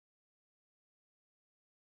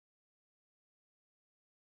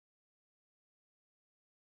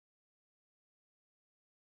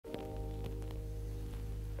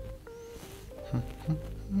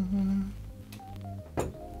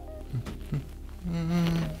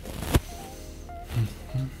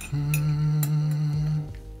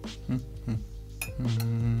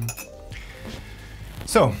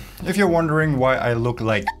So, if you're wondering why I look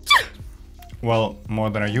like, well, more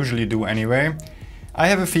than I usually do anyway, I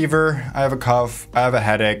have a fever, I have a cough, I have a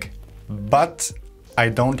headache, but I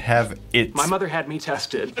don't have it. My mother had me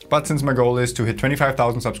tested. But since my goal is to hit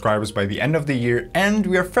 25,000 subscribers by the end of the year and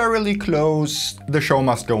we are fairly close, the show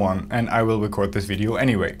must go on and I will record this video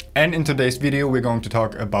anyway. And in today's video we're going to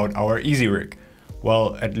talk about our Easyrig.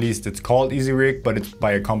 Well, at least it's called Easyrig, but it's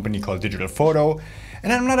by a company called Digitalfoto.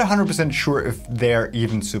 And I'm not 100% sure if they're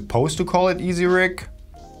even supposed to call it Easyrig,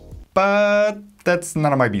 but that's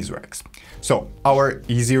none of my beeswax. So, our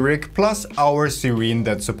Easyrig plus our Serene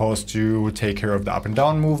that's supposed to take care of the up and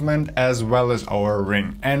down movement, as well as our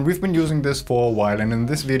ring. And we've been using this for a while, and in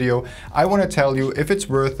this video I want to tell you if it's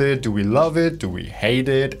worth it, do we love it, do we hate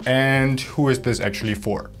it, and who is this actually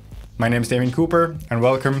for. My name is Damien Cooper and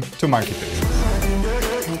welcome to Monkey Fix.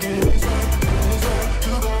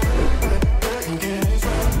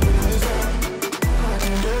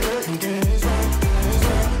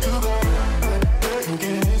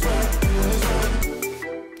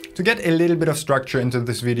 To get a little bit of structure into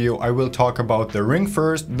this video, I will talk about the ring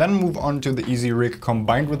first, then move on to the Easyrig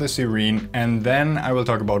combined with the Serene, and then I will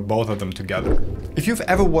talk about both of them together. If you've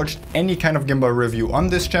ever watched any kind of gimbal review on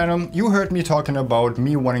this channel, you heard me talking about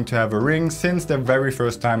me wanting to have a ring since the very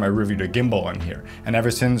first time I reviewed a gimbal on here. And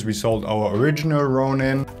ever since we sold our original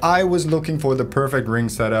Ronin, I was looking for the perfect ring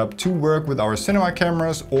setup to work with our cinema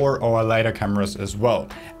cameras or our lighter cameras as well.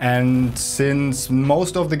 And since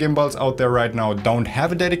most of the gimbals out there right now don't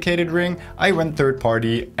have a dedicated ring, I went third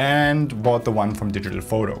party and bought the one from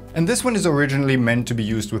Digitalfoto. And this one is originally meant to be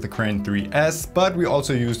used with the Crane 3S, but we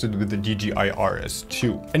also used it with the DJI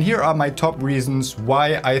RS2. And here are my top reasons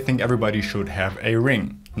why I think everybody should have a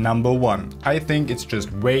ring. Number one, I think it's just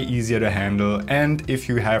way easier to handle, and if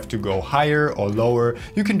you have to go higher or lower,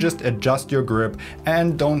 you can just adjust your grip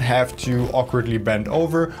and don't have to awkwardly bend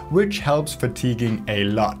over, which helps fatiguing a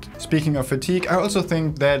lot. Speaking of fatigue, I also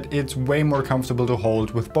think that it's way more comfortable to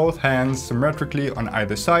hold with both hands symmetrically on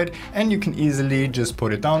either side, and you can easily just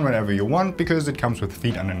put it down whenever you want because it comes with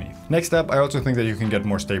feet underneath. Next up, I also think that you can get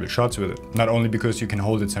more stable shots with it. Not only because you can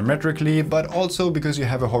hold it symmetrically, but also because you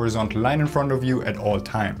have a horizontal line in front of you at all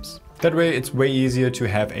times. That way it's way easier to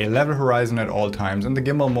have a level horizon at all times and the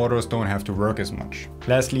gimbal motors don't have to work as much.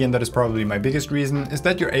 Lastly, and that is probably my biggest reason, is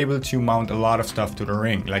that you're able to mount a lot of stuff to the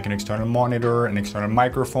ring, like an external monitor, an external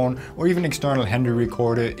microphone, or even external handy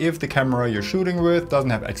recorder if the camera you're shooting with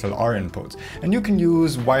doesn't have XLR inputs. And you can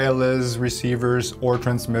use wireless receivers or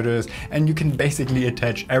transmitters, and you can basically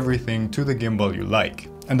attach everything to the gimbal you like.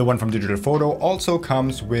 And the one from Digitalfoto also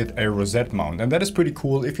comes with a rosette mount, and that is pretty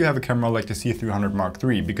cool if you have a camera like the C300 Mark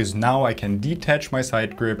III, because now I can detach my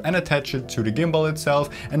side grip and attach it to the gimbal itself,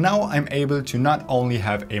 and now I'm able to not only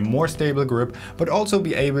have a more stable grip, but also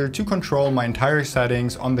be able to control my entire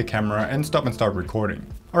settings on the camera and stop and start recording.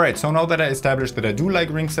 Alright, so now that I established that I do like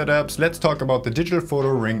ring setups, let's talk about the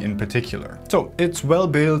Digitalfoto ring in particular. So, it's well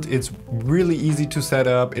built, it's really easy to set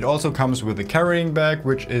up, it also comes with a carrying bag,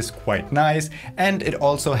 which is quite nice, and it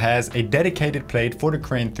also has a dedicated plate for the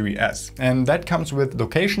Crane 3S. And that comes with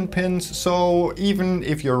location pins, so even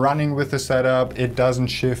if you're running with the setup, it doesn't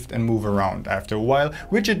shift and move around after a while,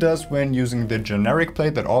 which it does when using the generic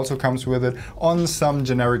plate that also comes with it on some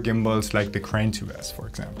generic gimbals like the Crane 2S, for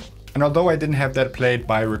example. And although I didn't have that plate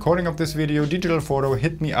by recording of this video, Digitalfoto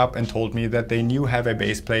hit me up and told me that they knew have a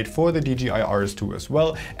base plate for the DJI RS2 as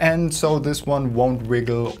well, and so this one won't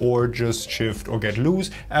wiggle or just shift or get loose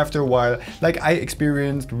after a while, like I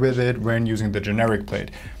experienced with it when using the generic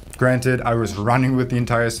plate. Granted, I was running with the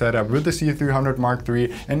entire setup with the C300 Mark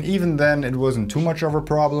III, and even then it wasn't too much of a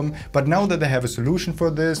problem, but now that they have a solution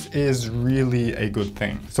for this is really a good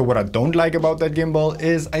thing. So what I don't like about that gimbal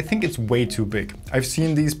is I think it's way too big. I've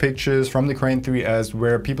seen these pictures from the Crane 3S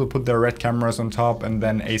where people put their Red cameras on top and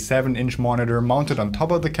then a 7-inch monitor mounted on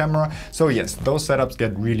top of the camera, so yes, those setups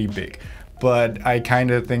get really big. But I kind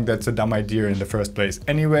of think that's a dumb idea in the first place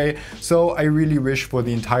anyway, so I really wish for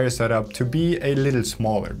the entire setup to be a little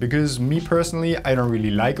smaller, because me personally, I don't really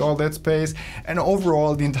like all that space, and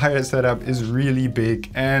overall the entire setup is really big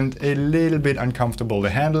and a little bit uncomfortable to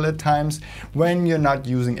handle at times when you're not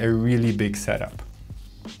using a really big setup.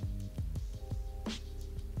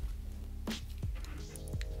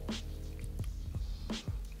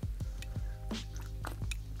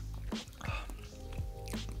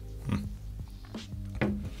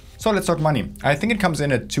 So let's talk money. I think it comes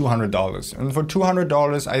in at $200. And for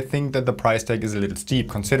 $200, I think that the price tag is a little steep,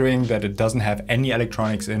 considering that it doesn't have any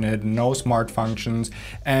electronics in it, no smart functions,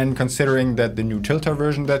 and considering that the new tilter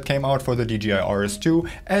version that came out for the DJI RS2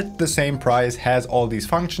 at the same price has all these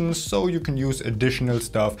functions, so you can use additional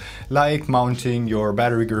stuff like mounting your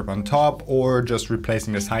battery grip on top, or just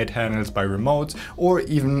replacing the side handles by remotes, or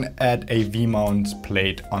even add a V-mount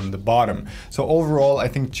plate on the bottom. So overall, I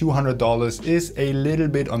think $200 is a little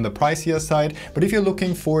bit on the pricier side, but if you're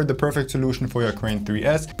looking for the perfect solution for your Crane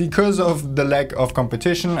 3S, because of the lack of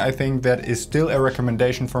competition, I think that is still a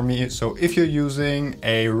recommendation for me. So if you're using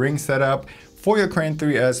a ring setup for your Crane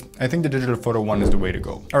 3S, I think the Digitalfoto one is the way to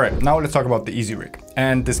go. All right, now let's talk about the Easyrig.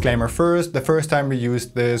 And disclaimer first, the first time we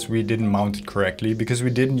used this, we didn't mount it correctly because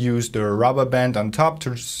we didn't use the rubber band on top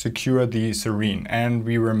to secure the Serene. And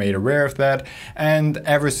we were made aware of that. And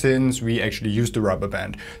ever since, we actually used the rubber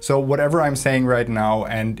band. So whatever I'm saying right now,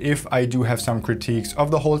 and if I do have some critiques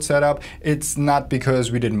of the whole setup, it's not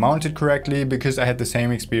because we didn't mount it correctly, because I had the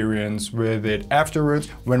same experience with it afterwards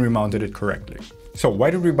when we mounted it correctly. So why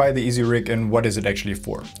did we buy the Easyrig and what is it actually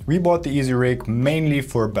for? We bought the Easyrig mainly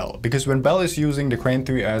for Belle, because when Belle is using the Crane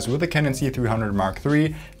 3S with the Canon C300 Mark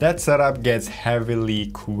III, that setup gets heavily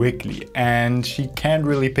quickly and she can't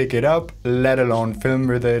really pick it up, let alone film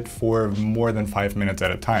with it for more than 5 minutes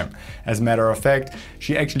at a time. As a matter of fact,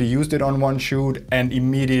 she actually used it on one shoot and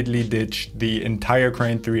immediately ditched the entire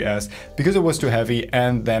Crane 3S because it was too heavy,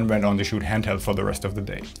 and then went on the shoot handheld for the rest of the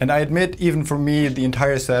day. And I admit, even for me, the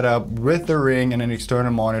entire setup with the ring and an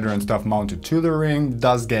external monitor and stuff mounted to the ring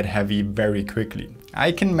does get heavy very quickly.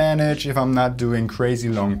 I can manage if I'm not doing crazy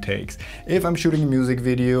long takes. If I'm shooting a music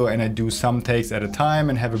video and I do some takes at a time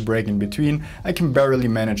and have a break in between, I can barely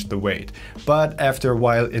manage the weight. But after a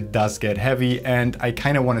while it does get heavy and I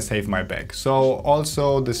kind of want to save my back. So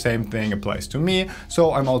also the same thing applies to me,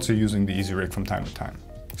 so I'm also using the Easyrig from time to time.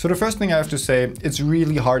 So the first thing I have to say, it's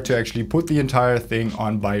really hard to actually put the entire thing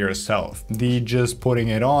on by yourself. Just putting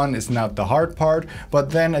it on is not the hard part, but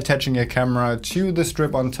then attaching a camera to the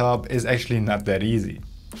strip on top is actually not that easy.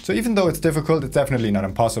 So even though it's difficult, it's definitely not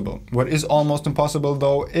impossible. What is almost impossible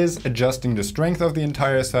though is adjusting the strength of the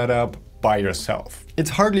entire setup by yourself.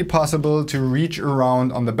 It's hardly possible to reach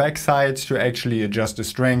around on the back sides to actually adjust the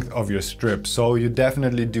strength of your strip, so you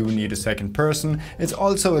definitely do need a second person. It's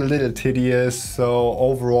also a little tedious, so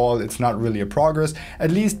overall it's not really a progress.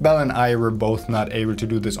 At least Belle and I were both not able to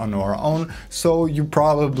do this on our own, so you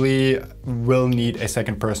probably will need a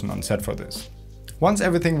second person on set for this. Once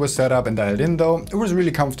everything was set up and dialed in though, it was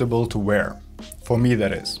really comfortable to wear. For me,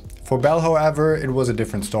 that is. For Belle, however, it was a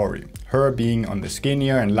different story. Her being on the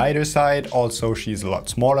skinnier and lighter side, also she's a lot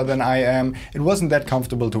smaller than I am, it wasn't that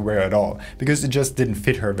comfortable to wear at all, because it just didn't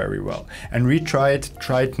fit her very well. And we tried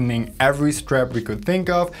tightening every strap we could think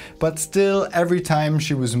of, but still every time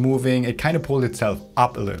she was moving, it kind of pulled itself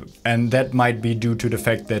up a little. And that might be due to the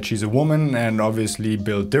fact that she's a woman and obviously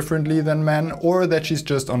built differently than men, or that she's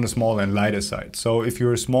just on the small and lighter side. So if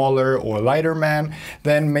you're a smaller or lighter man,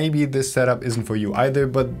 then maybe this setup isn't for you either,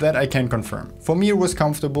 but that I can confirm. For me it was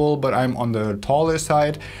comfortable, but I'm on the taller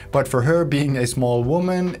side, but for her being a small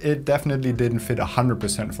woman, it definitely didn't fit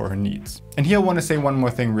 100% for her needs. And here I want to say one more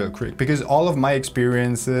thing real quick, because all of my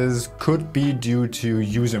experiences could be due to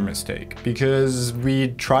user mistake, because we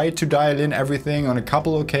tried to dial in everything on a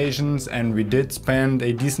couple occasions and we did spend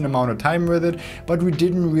a decent amount of time with it, but we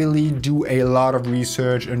didn't really do a lot of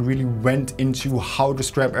research and really went into how to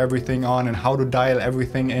strap everything on and how to dial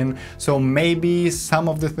everything in. So maybe some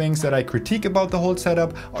of the things that I critique about the whole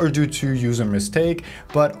setup are due to user mistake,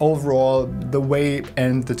 but overall the way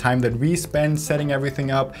and the time that we spent setting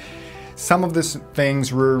everything up, some of these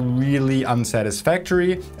things were really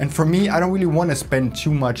unsatisfactory, and for me, I don't really want to spend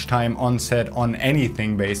too much time on set on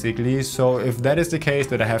anything basically. So if that is the case,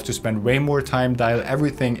 that I have to spend way more time, dial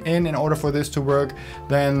everything in order for this to work,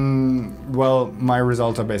 then well, my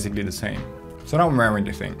results are basically the same. So now I'm wearing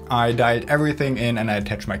the thing. I dialed everything in and I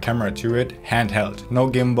attached my camera to it, handheld. No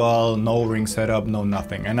gimbal, no ring setup, no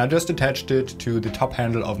nothing. And I just attached it to the top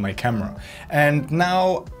handle of my camera. And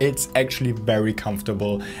now it's actually very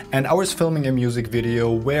comfortable. And I was filming a music video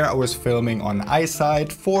where I was filming on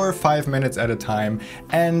iSight for 5 minutes at a time,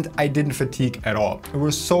 and I didn't fatigue at all. It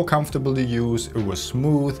was so comfortable to use, it was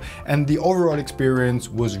smooth, and the overall experience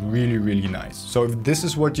was really, really nice. So if this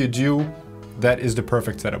is what you do, that is the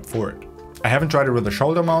perfect setup for it. I haven't tried it with a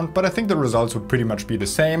shoulder mount, but I think the results would pretty much be the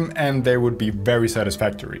same and they would be very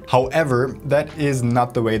satisfactory. However, that is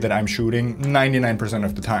not the way that I'm shooting 99%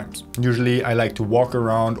 of the times. Usually I like to walk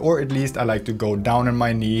around, or at least I like to go down on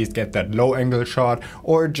my knees, get that low angle shot,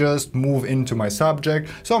 or just move into my subject.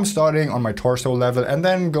 So I'm starting on my torso level and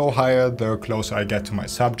then go higher the closer I get to my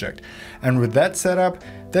subject. And with that setup,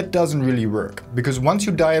 that doesn't really work, because once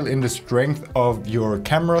you dial in the strength of your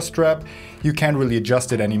camera strap, you can't really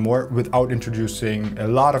adjust it anymore without introducing a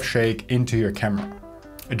lot of shake into your camera.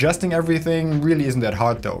 Adjusting everything really isn't that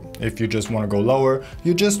hard though. If you just want to go lower,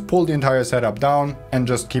 you just pull the entire setup down and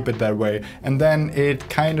just keep it that way, and then it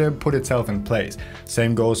kind of put itself in place.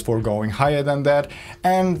 Same goes for going higher than that,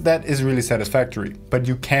 and that is really satisfactory, but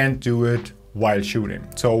you can't do it while shooting.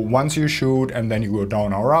 So once you shoot and then you go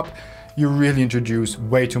down or up, you really introduce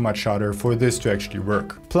way too much shutter for this to actually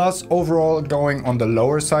work. Plus, overall, going on the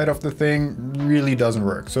lower side of the thing really doesn't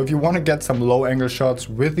work. So if you want to get some low angle shots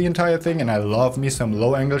with the entire thing, and I love me some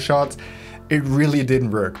low angle shots, it really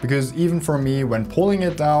didn't work, because even for me, when pulling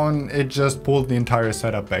it down, it just pulled the entire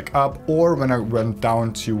setup back up, or when I went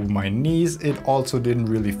down to my knees, it also didn't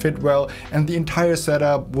really fit well, and the entire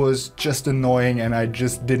setup was just annoying and I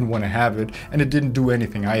just didn't want to have it, and it didn't do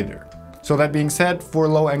anything either. So that being said, for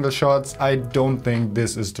low angle shots, I don't think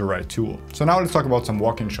this is the right tool. So now let's talk about some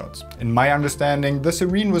walking shots. In my understanding, the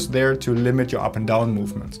Easyrig was there to limit your up and down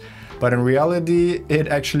movements. But in reality, it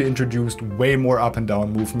actually introduced way more up and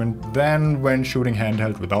down movement than when shooting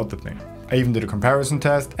handheld without the thing. I even did a comparison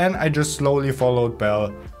test, and I just slowly followed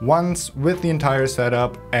Belle once with the entire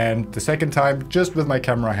setup and the second time just with my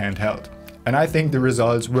camera handheld. And I think the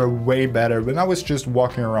results were way better when I was just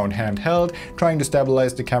walking around handheld, trying to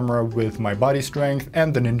stabilize the camera with my body strength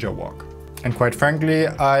and the ninja walk. And quite frankly,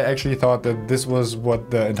 I actually thought that this was what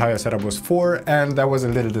the entire setup was for, and that was a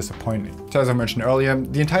little disappointing. So as I mentioned earlier,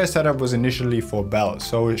 the entire setup was initially for Belle,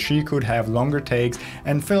 so she could have longer takes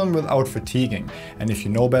and film without fatiguing. And if you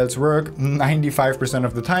know Belle's work, 95%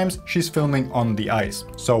 of the times she's filming on the ice.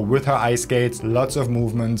 So with her ice skates, lots of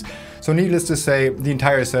movements. So needless to say, the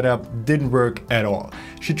entire setup didn't work at all.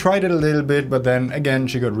 She tried it a little bit, but then again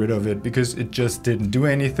she got rid of it because it just didn't do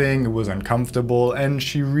anything, it was uncomfortable, and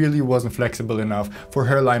she really wasn't flexible enough for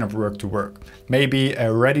her line of work to work. Maybe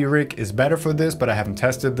a ready rig is better for this, but I haven't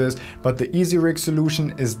tested this. But the Easyrig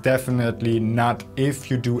solution is definitely not if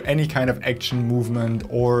you do any kind of action movement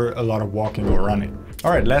or a lot of walking or running.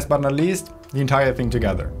 Alright, last but not least, the entire thing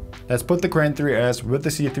together. Let's put the Crane 3S with the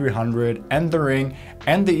C300 and the Ring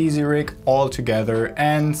and the Easyrig all together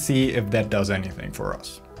and see if that does anything for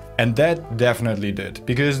us. And that definitely did,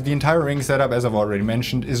 because the entire ring setup, as I've already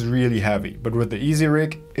mentioned, is really heavy, but with the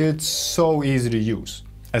Easyrig, it's so easy to use.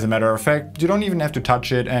 As a matter of fact, you don't even have to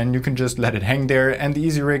touch it and you can just let it hang there, and the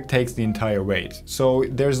Easyrig takes the entire weight. So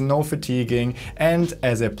there's no fatiguing, and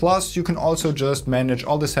as a plus, you can also just manage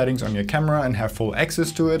all the settings on your camera and have full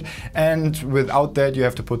access to it. And without that, you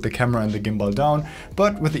have to put the camera and the gimbal down.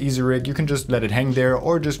 But with the Easyrig, you can just let it hang there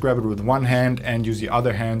or just grab it with one hand and use the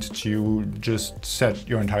other hand to just set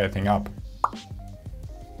your entire thing up.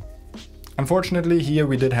 Unfortunately, here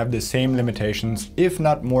we did have the same limitations, if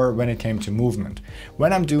not more, when it came to movement.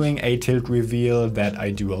 When I'm doing a tilt reveal that I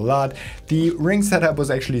do a lot, the ring setup was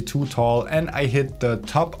actually too tall and I hit the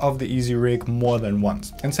top of the Easyrig more than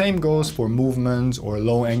once. And same goes for movements or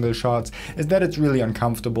low angle shots, is that it's really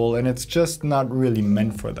uncomfortable and it's just not really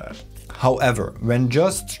meant for that. However, when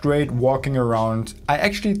just straight walking around, I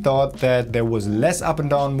actually thought that there was less up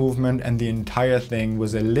and down movement and the entire thing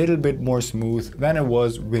was a little bit more smooth than it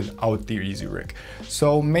was without the Easyrig.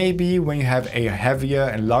 So maybe when you have a heavier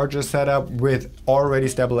and larger setup with already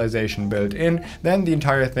stabilization built in, then the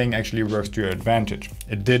entire thing actually works to your advantage.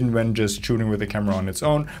 It didn't when just shooting with the camera on its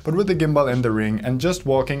own, but with the gimbal and the ring and just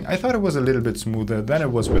walking, I thought it was a little bit smoother than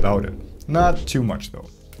it was without it. Not too much though.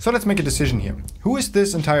 So let's make a decision here. Who is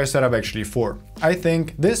this entire setup actually for? I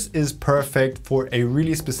think this is perfect for a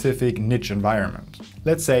really specific niche environment.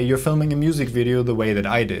 Let's say you're filming a music video the way that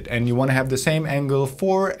I did and you want to have the same angle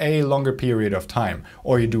for a longer period of time.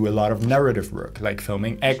 Or you do a lot of narrative work, like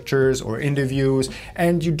filming actors or interviews,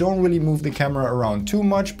 and you don't really move the camera around too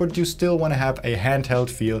much, but you still want to have a handheld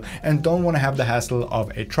feel and don't want to have the hassle of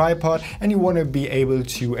a tripod, and you want to be able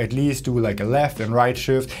to at least do like a left and right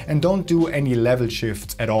shift and don't do any level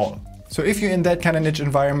shifts at all. So if you're in that kind of niche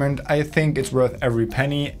environment, I think it's worth every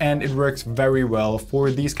penny and it works very well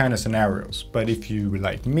for these kind of scenarios. But if you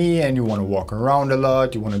like me and you want to walk around a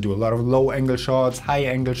lot, you want to do a lot of low angle shots, high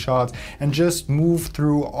angle shots, and just move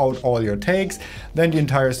throughout all your takes, then the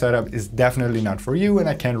entire setup is definitely not for you and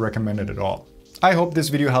I can't recommend it at all. I hope this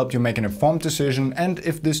video helped you make an informed decision and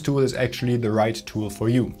if this tool is actually the right tool for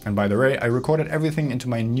you. And by the way, I recorded everything into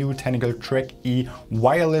my new Technical Track E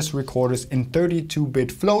wireless recorders in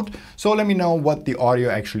 32-bit float. So let me know what the audio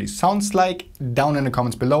actually sounds like down in the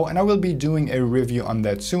comments below, and I will be doing a review on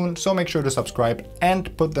that soon. So make sure to subscribe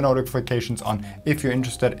and put the notifications on if you're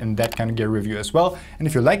interested in that kind of gear review as well. And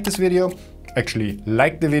if you like this video, actually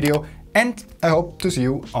like the video, and I hope to see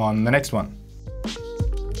you on the next one.